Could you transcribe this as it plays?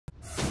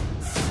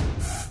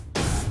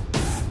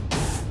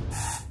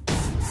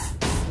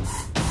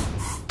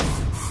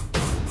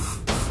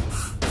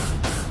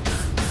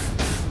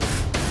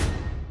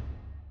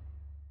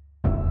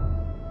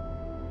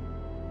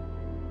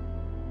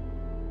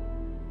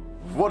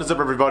What is up,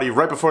 everybody?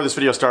 Right before this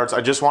video starts,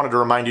 I just wanted to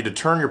remind you to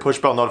turn your push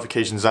bell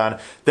notifications on.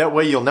 That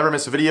way you'll never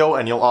miss a video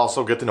and you'll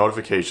also get the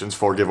notifications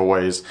for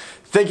giveaways.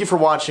 Thank you for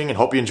watching and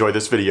hope you enjoy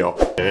this video.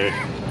 Hey,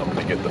 I'm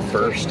gonna get the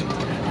first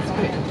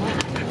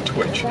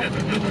twitch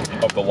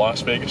of the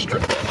Las Vegas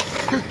trip.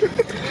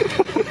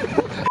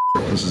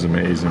 This is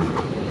amazing.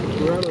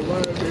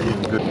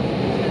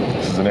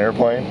 This is an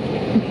airplane.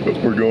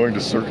 We're going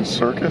to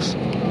Circus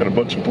and a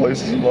bunch of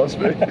places in Las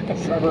Vegas.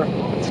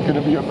 It's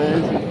gonna be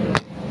amazing.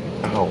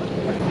 Ow.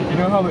 You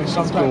know how they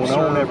sometimes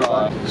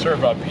serve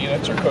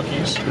peanuts or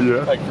cookies,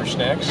 like for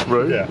snacks?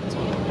 Right? Yeah.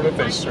 What if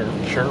they serve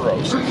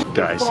churros?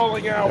 Guys,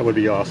 Falling out. that would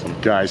be awesome.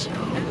 Guys,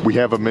 we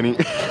have a mini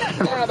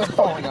They're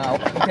falling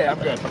out. Okay, I'm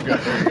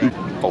good.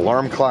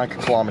 Alarm clock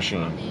claw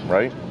machine,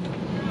 right?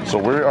 So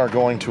we are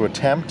going to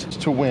attempt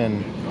to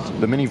win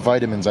the mini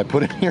vitamins I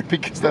put in here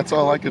because that's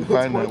all I could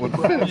find that would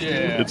fit.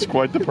 Yeah. It's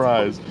quite the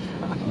prize.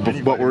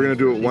 But we're gonna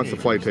do it once the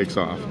flight takes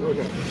off.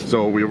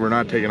 So we're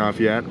not taking off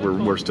yet.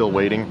 We're still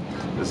waiting.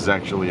 This is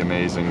actually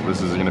amazing.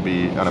 This is gonna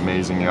be an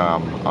amazing,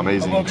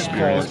 amazing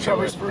experience. I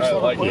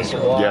like this a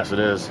lot. Yes, it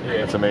is. Yeah.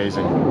 It's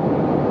amazing.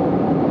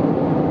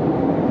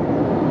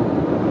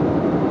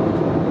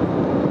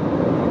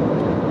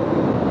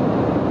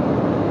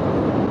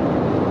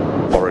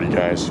 Alrighty,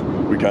 guys,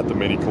 we got the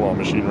mini claw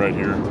machine right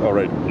here. All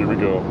right, here we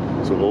go.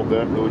 So hold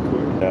that really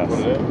quick. Yes. Put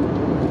it in.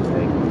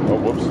 Oh,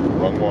 whoops,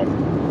 wrong one.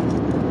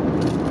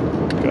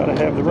 Gotta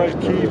have the right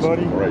key,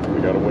 buddy. All right,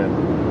 we gotta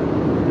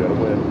win. We gotta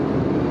win.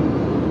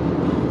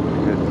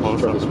 Okay,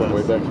 let's try this one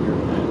way back here.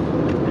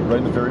 Right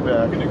in the very back.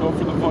 I'm gonna go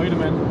for the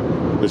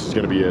vitamin. This is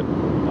gonna be it.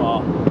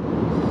 Oh,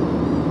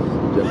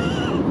 Yep.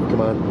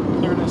 Come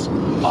on. there it is.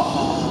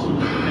 Oh,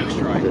 next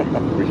try. Okay,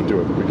 we can do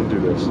it. We can do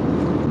this.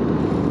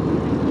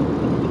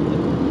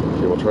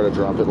 Okay, we'll try to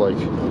drop it like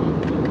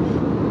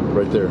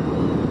right there.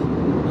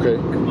 Okay.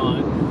 Come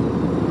on.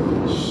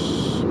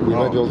 We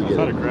might be able to get I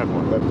thought it. I grabbed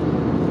one.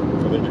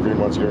 I think the green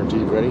one's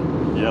guaranteed. Ready?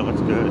 Yeah,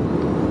 looks good.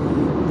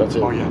 That's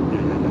it. Oh yeah.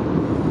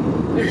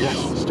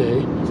 Yes.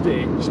 Stay.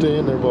 Stay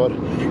in there, bud.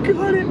 You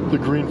got it. The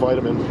green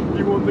vitamin.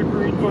 You won the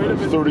green vitamin.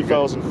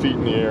 30,000 feet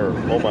in the air.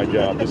 Oh my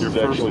God, this is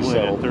actually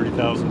settled.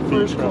 30,000 feet.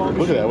 First Trevor. claw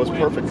Look at that, it was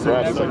perfect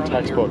graph. It's like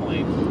textbook.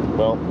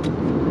 Well,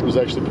 it was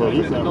actually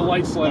perfect. And the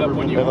lights light up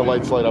when you And the win.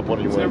 lights light up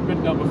when you It's never win.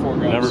 been done before,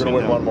 guys. Never We're gonna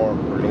win one more.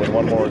 We're gonna win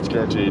one more. It's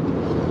guaranteed.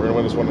 We're gonna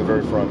win this one in the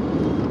very front.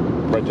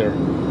 Right there.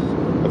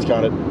 Let's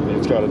count it. I think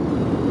it's counted.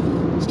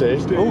 Stay.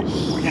 Oh,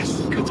 yes.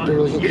 It's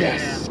barely.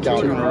 Yes. Got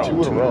it. 2 in a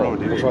row.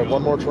 We'll try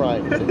one more try.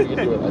 I think we can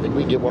do it. I think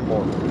we can get one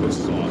more. This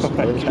is awesome.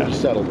 I think it's gonna be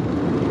settled.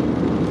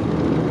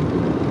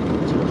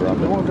 It's gonna drop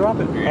it. Won't drop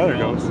it. Oh, there it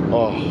goes.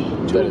 Oh,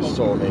 that is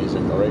so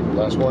amazing. All right,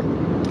 last one.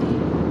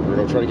 We're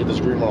gonna try to get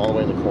this green one all the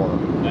way in the corner.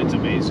 That's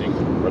amazing.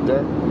 Right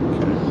there.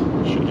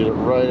 Should get it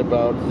right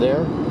about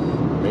there.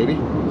 Maybe.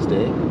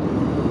 Stay.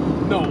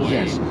 No way.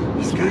 Yes.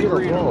 3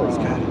 in a row. He's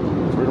got it.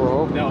 3 in a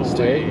row. No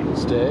Stay. way.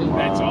 Stay.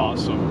 That's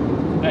awesome.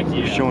 Heck yeah.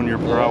 You're showing your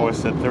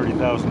prowess at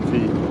 30,000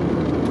 feet.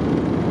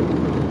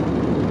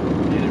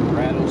 And it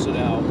rattles it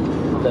out.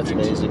 That's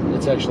amazing.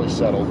 It's actually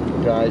settled.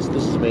 Guys,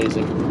 this is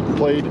amazing.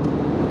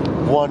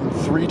 Won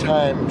 3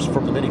 times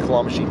from the mini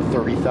claw machine,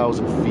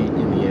 30,000 feet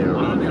in the air.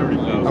 On an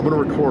airplane. I'm gonna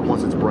record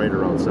once it's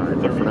brighter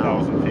outside. But for now,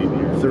 30,000 feet in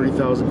the air.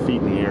 30,000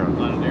 feet in the air.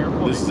 On an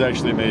airplane. This is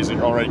actually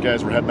amazing. All right,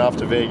 guys, we're heading off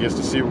to Vegas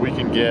to see what we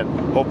can get.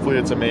 Hopefully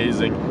it's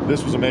amazing.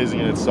 This was amazing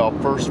in itself.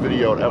 First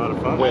video to ever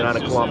win on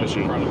a claw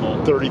machine.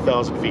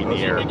 30,000 feet in the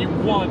air. And you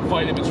won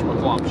vitamins from a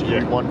claw machine.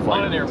 Yeah, one On an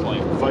vitamin.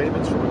 airplane.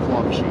 Vitamins from a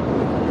claw machine.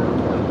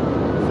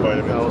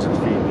 30,000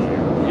 feet in the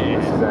air. Yeah.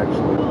 This is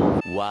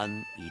actually...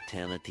 One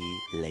eternity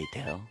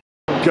later.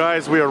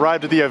 Guys, we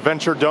arrived at the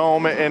Adventure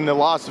Dome in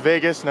Las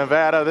Vegas,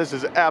 Nevada. This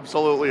is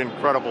absolutely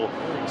incredible.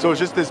 So it's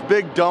just this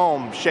big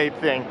dome shaped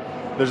thing.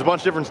 There's a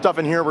bunch of different stuff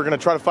in here. We're gonna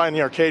try to find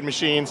the arcade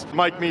machines.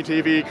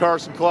 MicMeTv,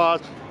 Carson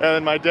Claws, and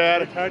then my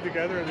dad. Tied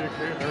together in the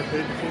arcade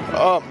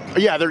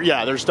machine?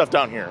 Yeah, there's stuff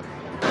down here.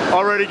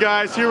 Alrighty,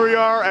 guys, here we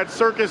are at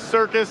Circus.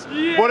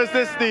 Yeah. What is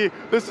this?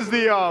 This is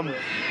the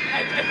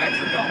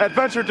Adventure Dome.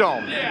 Adventure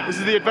Dome. Yeah. This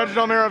is the Adventure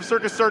Dome era of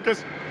Circus.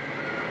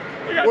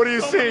 We got What do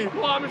you so see? many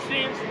claw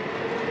machines.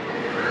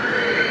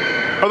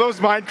 Are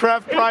those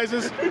Minecraft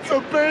prizes? It's a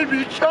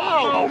baby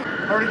cow.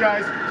 Alrighty,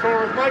 guys, so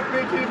we're with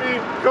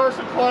MicMeTv,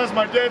 Carson Claws,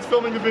 my dad's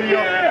filming the video.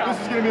 Yeah.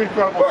 This is gonna be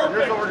incredible. So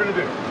here's what we're gonna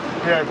do.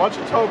 We got a bunch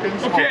of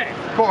tokens, Okay.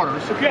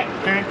 quarters. Okay.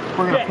 Okay,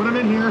 we're gonna put them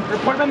in here. You're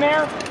putting them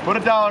there? Put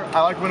 $1.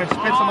 I like when it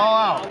spits them all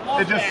out. I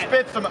love It just that.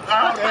 spits them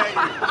out at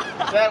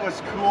you. That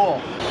was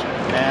cool.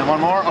 And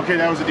one more. Okay,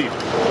 that was a deep.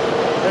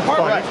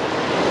 All right.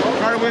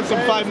 Try to win some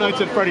Five Nights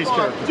at Freddy's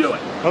characters. Do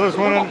it. Oh, there's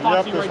one.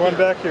 Yep, There's one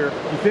back here.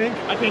 You think?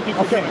 I think you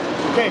can Okay. do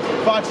it. Okay,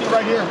 Foxy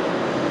right here.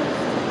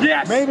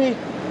 Yes. Maybe.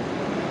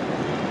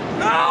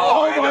 No.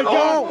 Oh my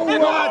God! Oh,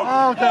 What?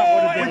 oh,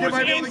 that would've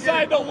been- it was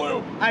inside the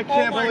loop. I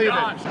can't Oh my believe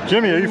gosh. it.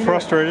 Jimmy, are you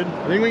frustrated?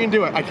 I think we can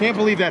do it. I can't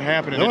believe that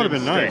happened. That would have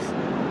been nice.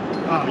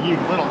 Oh, you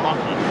little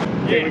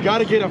monkey. Okay, we got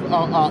to get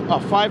a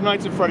Five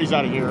Nights at Freddy's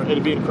out of here.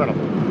 It'd be incredible.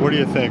 What do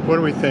you think? What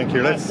do we think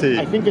here? Let's see.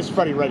 I think this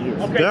Freddy right here.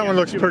 Okay, That one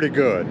looks pretty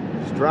good.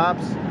 Just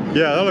drops.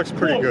 Yeah, that looks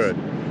pretty Close. good.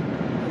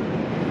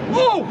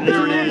 Oh,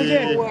 there it is!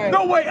 Hey.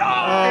 No way!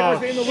 Oh, It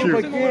was in the shoot.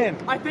 loop again.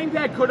 I think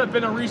that could have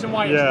been a reason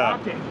why it Yeah.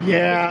 dropped it.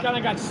 Yeah. It kind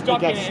of got stuck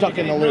It got in it. stuck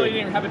in and the it really loop.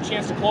 didn't have a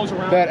chance to close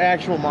around. That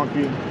actual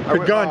monkey. If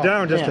it gone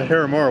down just a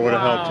hair more would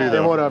have helped too, It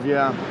though. would have,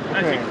 yeah.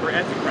 That's, Okay.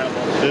 that's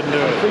incredible. Didn't do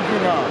I'm it.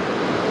 thinking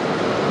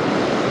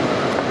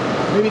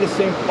maybe the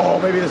same. Oh,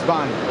 maybe this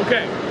Bonnie.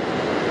 Okay.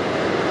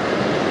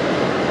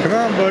 Come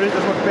on, buddy.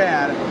 Doesn't look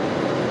bad.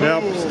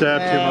 Nope,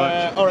 stabbed too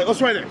much. All right, let's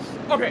try this.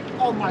 Okay.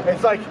 Oh my!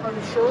 It's like, are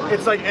you sure?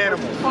 It's like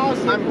animals.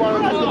 I'm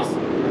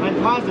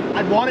positive.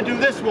 I want to do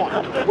this one.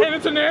 And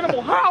it's an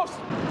animal house.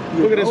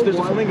 Look at this. There's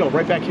a flamingo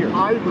right back here.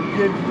 I would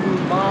give you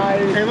my...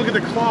 Hey, look at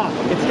the claw.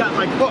 It's got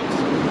like hooks.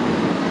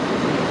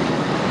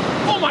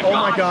 Oh my god.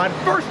 Oh my god.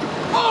 First.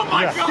 Oh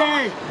my Yes. god.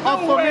 Stay. No A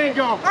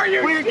flamingo. way. Are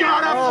you We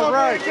got a All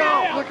right.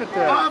 flamingo. Yeah. Look at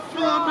that. A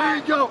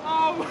flamingo.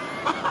 Oh.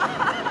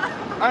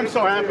 I'm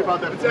so happy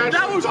about that.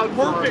 That was a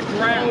perfect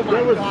grab.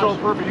 That was so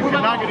perfect. You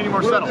cannot get any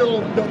more What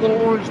settled. that little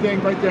orange thing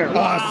right there.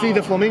 See,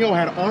 the flamingo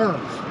had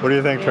arms. What do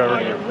you think, Oh,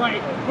 Trevor? you're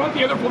right. What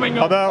the other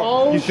flamingo? How about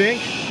Oh, You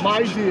think?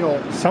 my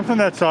deal. something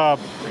that's kind of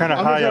I'm gonna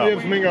high try the up? other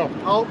flamingo.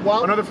 Oh,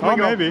 well, Another Oh,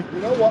 flamingo. maybe.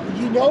 you know what?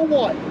 You know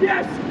what?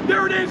 Yes.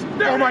 There it is.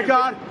 There Oh it my is.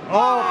 god.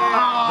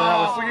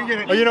 Oh, We can get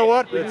it. oh, you know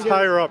what? It's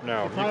higher up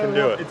now. You can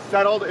do it. It's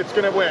settled. It's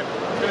gonna win.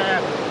 It's gonna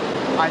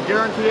happen. I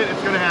guarantee it.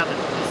 It's gonna happen.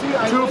 See,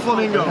 I Two like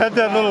flamingos. Had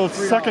that little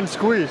second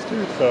squeeze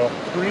too, so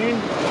Green.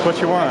 that's what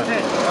you want.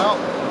 Okay. Well,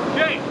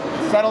 Okay.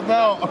 settled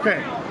now.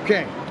 Okay.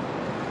 Okay.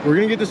 We're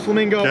gonna get this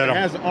flamingo. Get It 'em.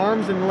 has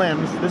arms and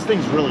limbs. This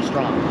thing's really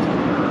strong.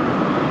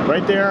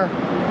 Right there.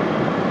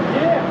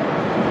 Yeah.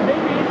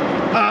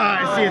 Maybe.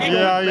 I see it's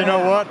Yeah, you know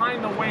what?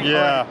 Behind the wing.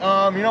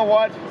 Yeah, You know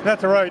what?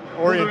 that's the right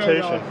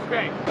orientation.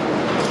 Okay.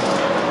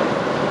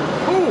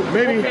 Ooh,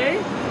 maybe. Okay.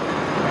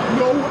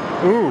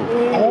 Ooh,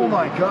 Oh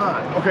my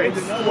god. Okay.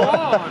 It's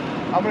strong.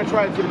 I'm gonna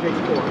try and see if it takes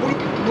four.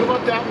 What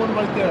about that one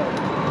right there?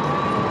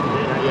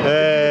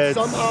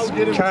 Somehow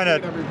get it's it kind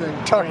and of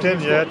everything. tucked in.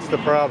 Yeah, that's the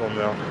problem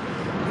though.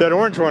 That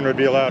orange one would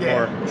be a lot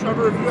more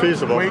Trevor, if you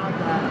feasible. Wait.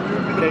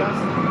 Okay.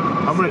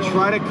 I'm gonna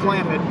try to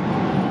clamp it.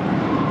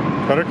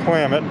 Try to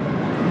clam it.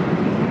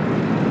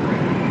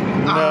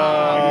 No.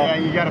 Yeah,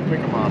 you gotta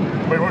pick them up.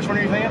 Wait, which one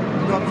are you thinking?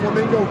 got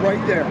flamingo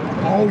right there.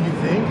 Oh, you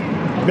think?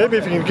 Maybe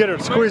if you can get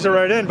it, squeeze it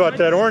right in, but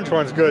that orange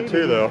one's good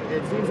too though.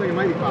 It seems like it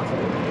might be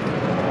possible.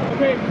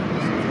 Okay.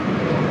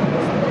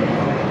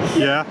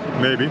 Yeah,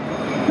 maybe.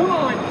 Come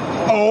on.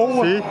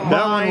 Oh, See,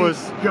 that one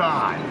was,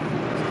 God.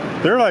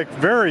 they're like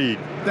very,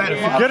 That if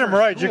you get them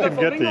right, you The can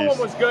get flamingo one these.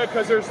 was good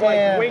because there's like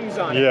Yeah. wings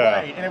on it. Yeah.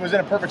 Right, and it was in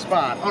a perfect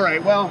spot. All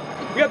right, well,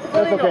 We got the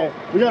that's flamingo. okay.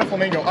 We got a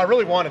flamingo. I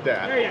really wanted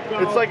that. There you go.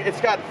 It's like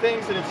it's got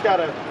things and it's got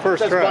a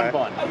First it says try.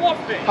 bun bun. I love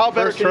fish. How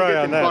better First can you try get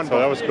on than that, bun so bun?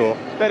 that was cool.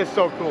 That is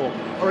so cool.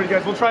 All right,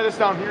 guys, we'll try this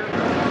down here.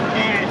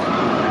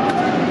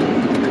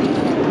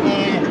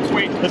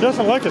 Wait. It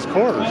doesn't like his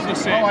quarters. Hold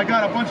this in. Oh, I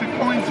got a bunch of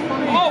coins free.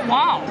 Oh,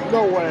 wow.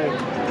 No way.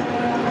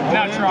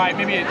 Now try it.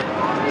 Maybe it.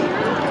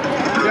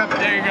 Yep.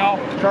 There you go.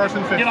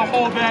 Carson 50. Get a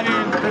hold that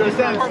in. 50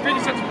 cents. Or 50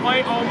 cents a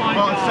plate. Oh my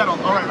Well, god. it's settled.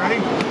 All right, ready?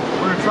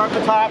 We're gonna try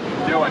the top.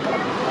 Do it.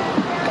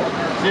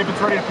 See if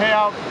it's ready to pay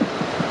out.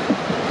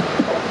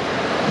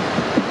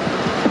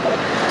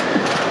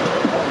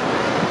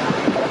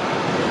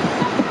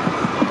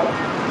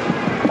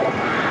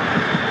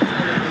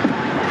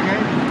 Okay,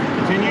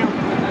 continue.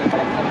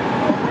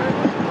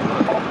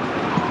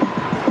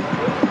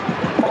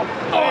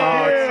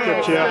 Oh, it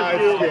skipped you. Yeah,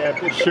 it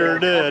skipped. It Sure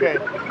skipped. did. Okay.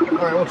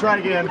 All right, we'll try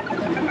it again.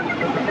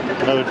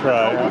 Another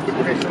try.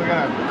 Okay, so we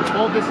gotta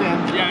hold this in.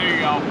 Yeah, there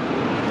you go.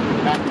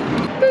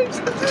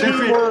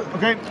 Teamwork.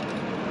 Okay.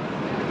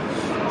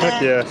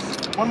 Heck yes.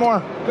 One more.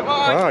 Come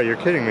on. Wow, you're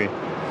kidding me.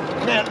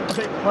 Man,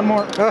 okay, one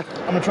more. Ah,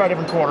 I'm gonna try a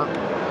different quarter.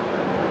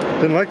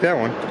 didn't like that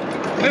one.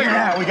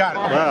 Yeah, we got it.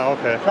 Wow,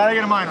 okay. Try to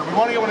get a minor. We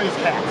want to get one of these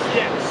cats.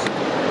 Yes.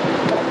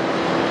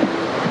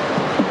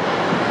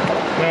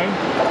 Okay.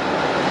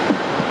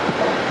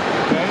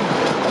 Okay.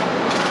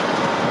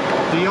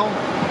 Deal.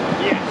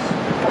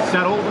 Yes.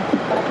 Settled.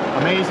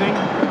 Amazing.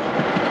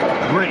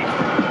 Great.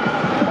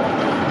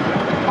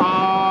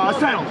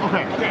 Settled.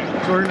 Okay. Okay.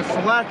 So we're gonna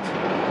select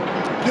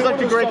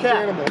the gray cat.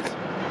 Animals.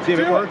 See if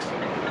it Do it. works.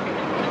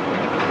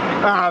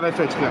 Ah, that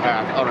fixed the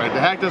hack. All right, the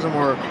hack doesn't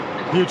work.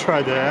 You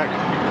tried to hack.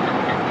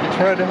 You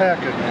tried to hack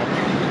it, man.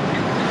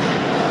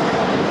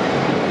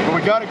 But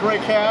we got a gray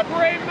cat.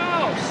 Gray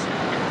mouse.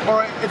 All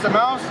right, it's a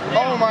mouse.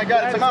 Oh my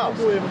God, it's a mouse.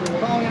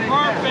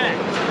 Perfect.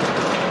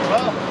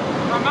 Well,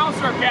 A mouse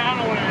or a cat, I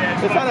don't know what it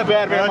is. it's not a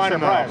bad That's minor a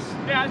mouse. price.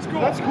 Yeah, it's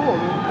cool. That's cool.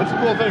 That's a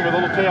cool thing with a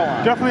little tail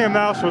on. Definitely a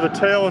mouse with a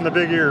tail and the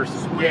big ears.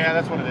 Yeah,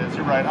 that's what it is.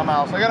 You're right. A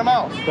mouse. I got a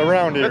mouse. The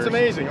round ears. That's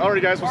amazing. All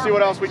right, guys, we'll see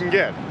what else we can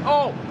get.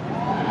 Oh,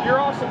 you're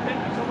awesome. Thank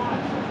you so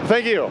much.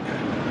 Thank you.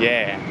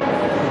 Yeah.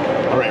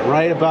 All right,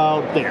 right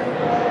about there.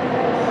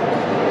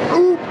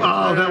 Oop!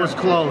 Oh, that was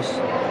close.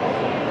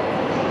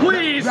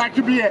 Please. That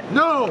could be it.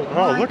 No. Oh,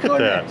 My look at that.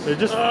 goodness. They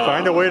just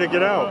find a way to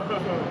get out.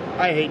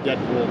 I hate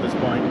Deadpool at this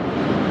point.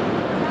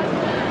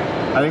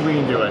 I think we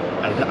can do it.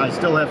 I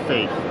still have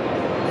faith.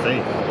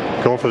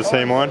 Going for the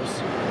same one?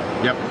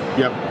 Yep.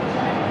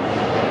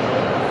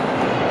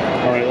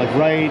 All right, like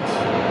right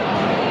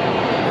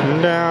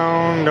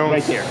down, don't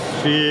right there.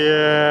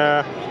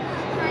 Yeah.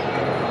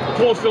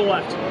 Close to the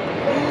left.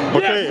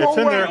 Okay, yes, it's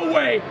in there.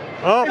 Away.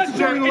 Oh, Yes,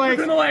 sir.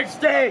 It's in the leg.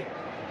 Stay.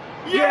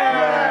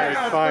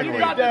 Yes, finally. You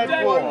got the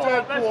Deadpool.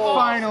 That's awesome.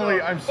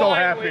 Finally, I'm so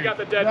happy. We got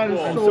the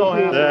Deadpool. I'm so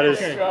happy. That is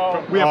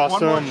We have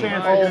awesome. one more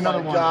chance to get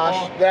another one.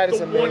 Gosh, that is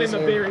The amazing. one in the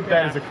very back.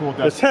 That is a cool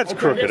This Deadpool. head's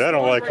crooked. I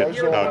don't like it. Right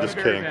here, No, one just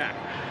in the very kidding. back.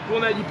 The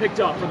one that you picked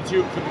up for the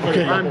two.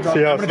 Okay, I'm See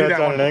how I'm it's gonna do that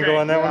on one. an angle Okay.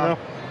 on that one, though?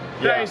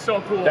 That is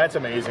so cool. That's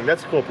amazing.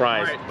 That's a cool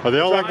prize. All right. Are they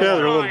all like that?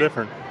 They're a little Fine.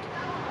 different.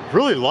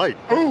 Really light.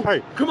 Ooh.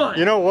 Hey, Come on.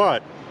 you know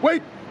what?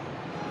 Wait.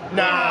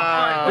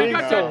 Nah. Being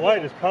so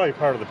light is probably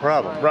part of the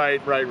problem. Right.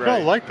 How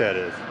light that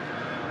is.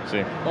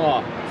 See.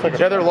 Oh. It's like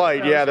Yeah, they're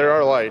light. Yeah, they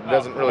are light. It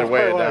doesn't really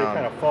weigh it Kind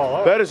down. of fall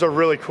out. That is a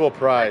really cool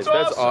prize.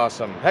 That's That's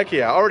awesome. Heck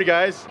yeah. Alrighty,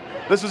 guys.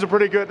 This was a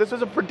pretty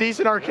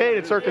decent arcade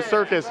at Circus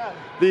Circus.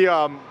 The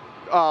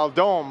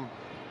dome.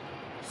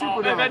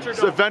 Adventure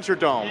It's Dome. Adventure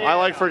Dome. I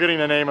like forgetting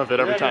the name of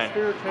it every time.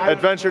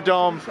 Adventure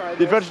Dome.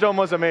 The Adventure Dome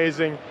was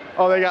amazing.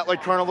 Oh, they got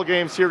like carnival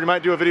games here. We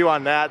might do a video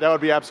on that. That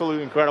would be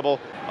absolutely incredible.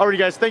 Alrighty,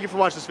 guys, thank you for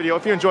watching this video.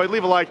 If you enjoyed,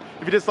 leave a like.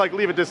 If you dislike,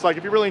 leave a dislike.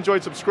 If you really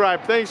enjoyed,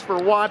 subscribe. Thanks for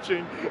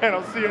watching, and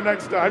I'll see you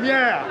next time.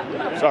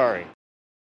 Yeah. Sorry.